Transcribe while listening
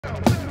I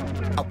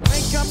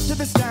wake up to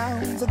the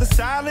sounds of the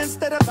silence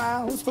that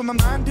allows for my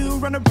mind to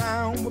run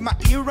around with my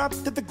ear up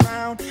to the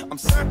ground. I'm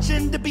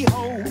searching to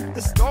behold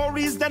the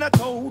stories that I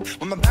told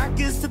when my back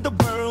is to the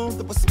world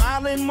that was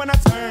smiling when I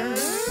turned.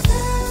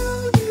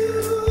 Tell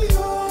you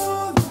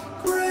you're the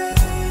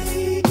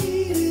greatest,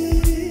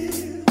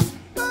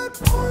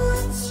 but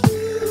once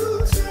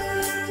you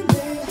turn,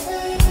 they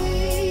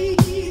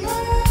hate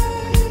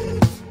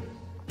us.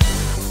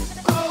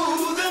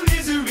 Oh, the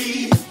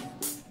misery.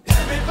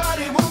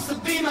 Everybody wants to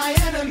be my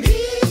enemy.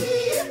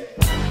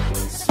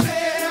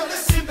 Smell the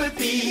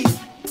sympathy.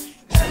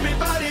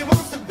 Everybody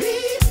wants to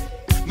be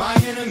my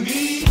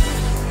enemy.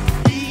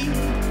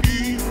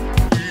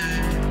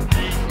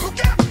 Look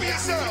out for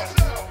yourself.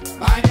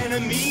 My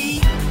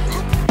enemy.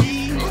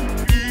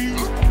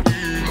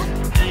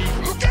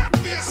 Look out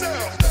for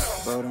yourself.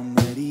 But I'm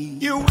ready.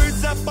 Your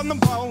words up on the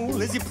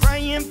wall as you're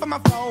praying for my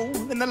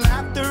phone, and the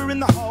laughter in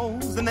the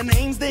holes and the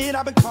names that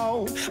I've been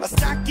called. I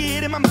stack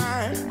it in my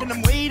mind and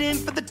I'm waiting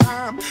for the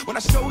time when I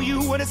show you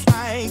what it's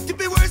like to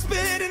be worse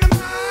fit in a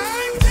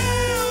mind.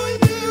 Tell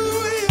you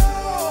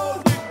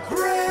you're the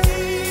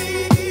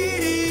greatest,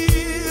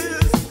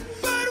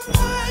 but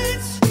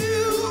once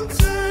you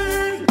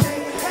turn,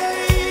 they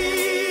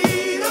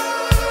hate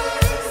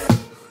us.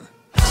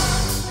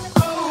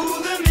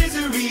 Oh, the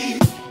misery.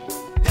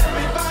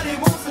 Everybody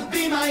wants to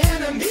be my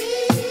enemy.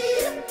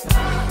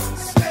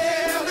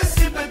 Spare the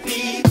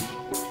sympathy.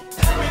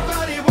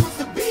 Everybody wants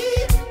to be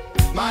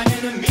my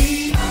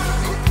enemy.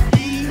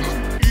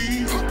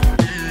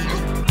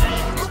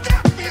 Look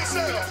out for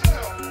yourself.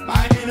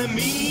 My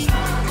enemy.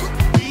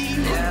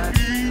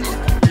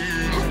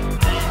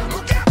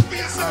 Look out for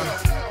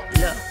yourself.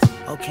 Look,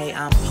 okay,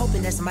 I'm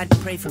hoping that somebody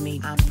pray for me.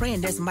 I'm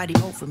praying that somebody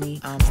vote for me.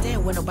 I'm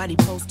staying where nobody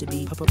supposed to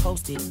be.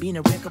 Posted, being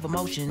a wreck of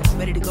emotions.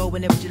 Ready to go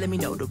whenever you let me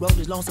know. The road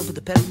is long, so put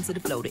the pedal into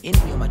the flow. The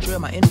energy on my trail,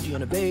 my energy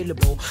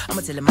unavailable.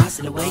 I'ma tell him my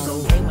silhouette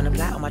go. Hey, when I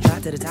fly on my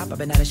drive to the top, I've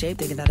been out of shape,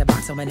 taking out the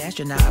box. I'm an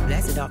astronaut. I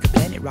blasted off the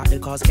planet, rock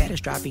that caused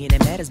catastrophe, and it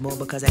matters more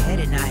because I had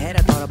it. Now I had, I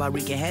thought about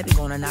wreaking havoc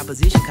on an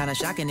opposition. Kinda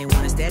shocking, they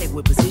want a static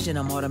with precision.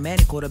 I'm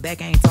automatic,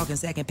 quarterback, I ain't talking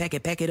second. Pack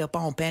it up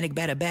on panic,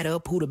 batter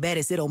up. Who the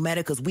baddest? It don't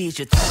matter, cause we is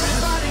your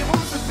Everybody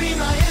wants to be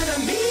my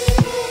enemy.